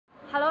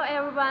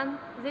everyone,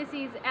 this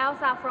is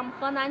Elsa from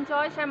Henan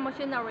Joyshine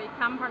Machinery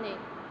Company.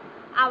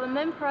 Our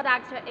main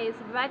product is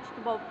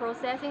vegetable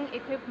processing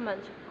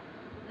equipment.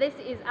 This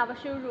is our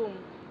showroom.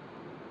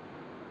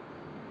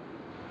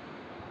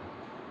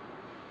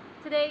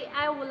 Today,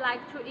 I would like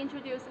to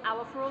introduce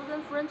our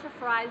frozen French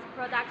fries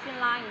production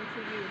line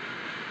to you.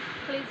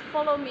 Please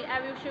follow me,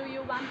 I will show you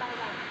one by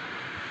one.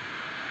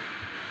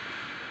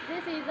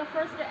 This is the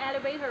first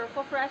elevator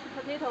for fresh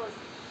potatoes.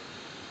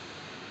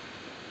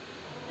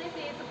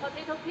 This is a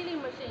potato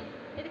peeling machine.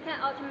 It can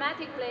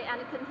automatically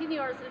and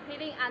continuously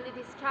peeling and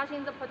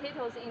discharging the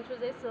potatoes into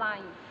this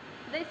line.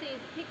 This is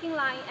picking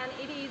line and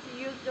it is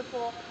used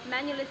for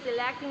manually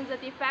selecting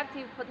the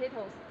defective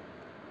potatoes.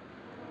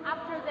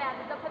 After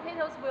that, the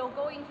potatoes will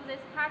go into this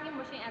cutting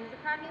machine and the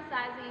cutting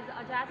size is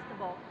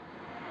adjustable.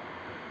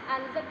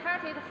 And the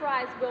cutted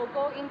fries will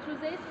go into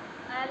this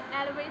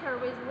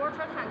elevator with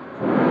water tank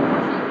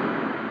machine.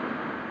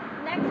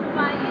 Next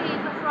one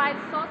is a fried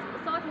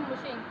sorting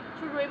machine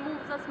to remove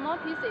the small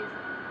pieces.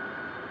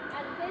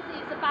 And this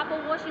is a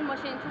bubble washing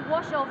machine to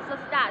wash off the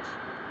starch.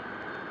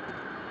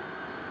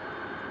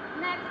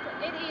 Next,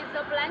 it is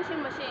a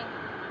blanching machine.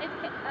 It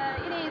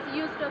is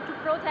used to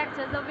protect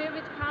the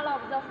vivid color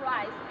of the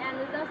fries, and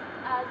the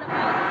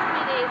melting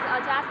speed is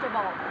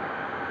adjustable.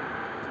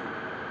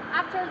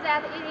 After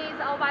that, it is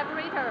a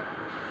vibrator.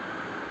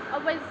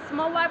 With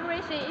small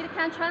vibration, it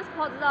can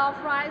transport the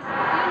fries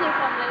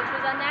uniformly to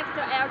the next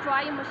air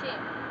drying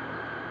machine.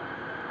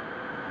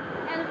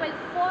 And with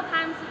 4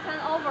 times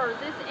turnover,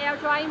 this air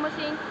drying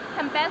machine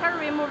can better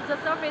remove the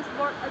surface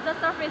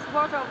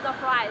water of the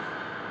fries.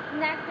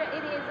 Next,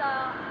 it is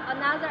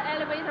another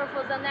elevator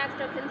for the next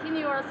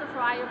continuous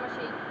fryer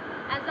machine.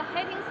 And the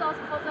heating source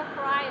for the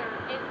fryer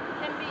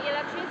can be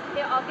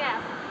electricity or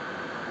gas.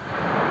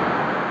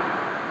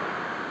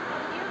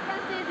 You can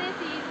see this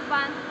is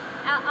one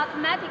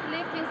automatic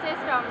lifting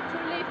system to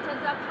lift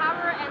the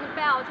cover and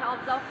belt of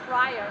the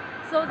fryer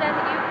so that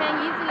you can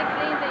easily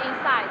clean the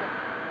inside.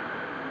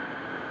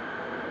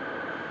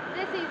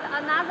 This is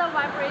another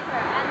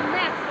vibrator, and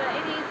next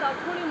it is a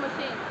cooling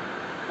machine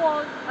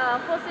for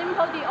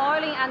simple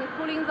de-oiling and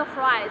cooling the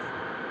fries.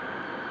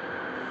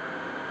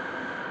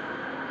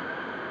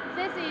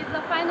 This is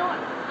the final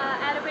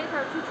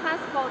elevator to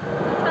transport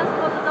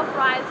the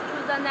fries to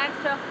the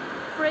next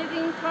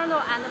freezing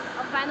tunnel and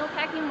final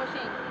packing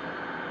machine.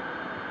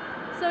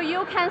 So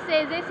you can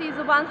see this is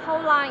one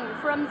whole line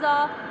from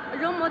the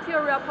raw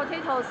material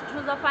potatoes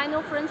to the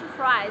final French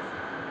fries.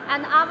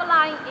 And our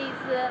line is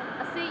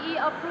CE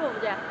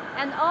approved,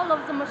 and all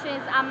of the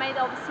machines are made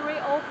of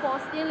 304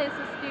 stainless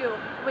steel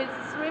with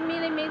 3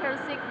 mm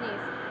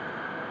thickness.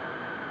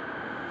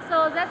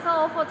 So that's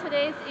all for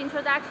today's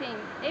introduction.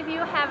 If you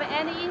have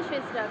any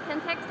interest,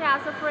 contact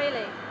us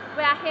freely.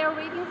 We are here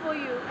waiting for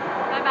you.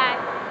 Bye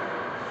bye.